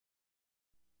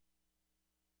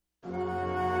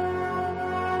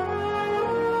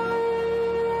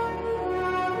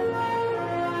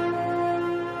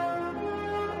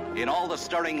In all the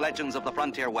stirring legends of the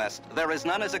frontier West, there is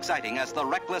none as exciting as the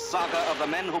reckless saga of the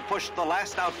men who pushed the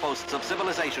last outposts of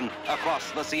civilization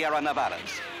across the Sierra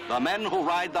Nevadas. The men who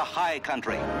ride the high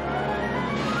country.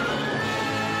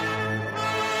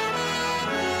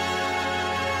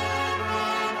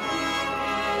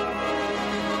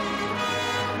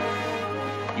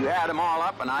 You add them all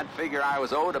up, and I'd figure I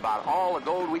was owed about all the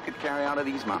gold we could carry out of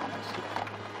these mountains.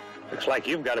 Looks like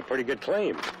you've got a pretty good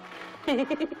claim.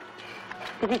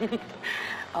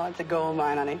 Oh, it's a gold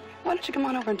mine, honey. Why don't you come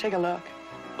on over and take a look?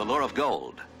 The lure of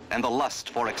gold and the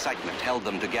lust for excitement held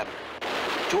them together.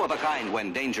 Two of a kind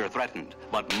when danger threatened,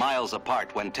 but miles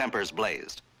apart when tempers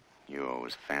blazed. You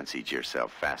always fancied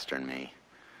yourself faster than me.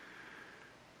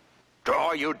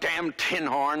 Draw, you damn tin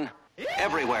horn!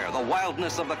 Everywhere, the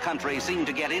wildness of the country seemed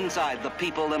to get inside the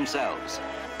people themselves.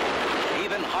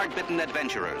 Even hard-bitten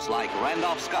adventurers like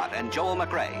Randolph Scott and Joel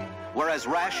McRae were as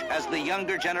rash as the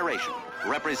younger generation,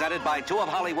 represented by two of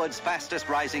Hollywood's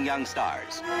fastest-rising young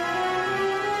stars.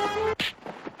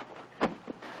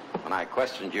 When I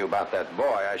questioned you about that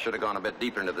boy, I should have gone a bit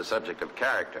deeper into the subject of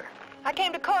character. I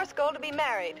came to Coarse Gold to be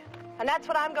married, and that's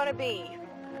what I'm going to be,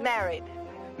 married.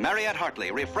 Mariette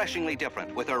Hartley, refreshingly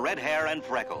different, with her red hair and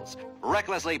freckles,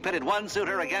 recklessly pitted one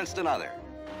suitor against another.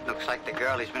 Looks like the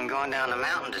girl he's been going down the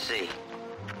mountain to see.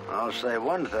 I'll say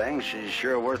one thing, she's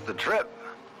sure worth the trip.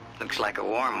 Looks like a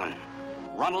warm one.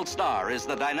 Ronald Starr is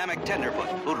the dynamic tenderfoot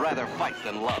who'd rather fight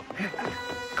than love.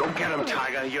 Go get him,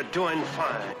 Tiger. You're doing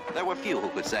fine. There were few who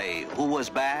could say who was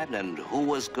bad and who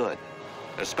was good,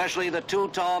 especially the two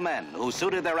tall men who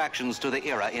suited their actions to the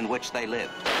era in which they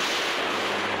lived.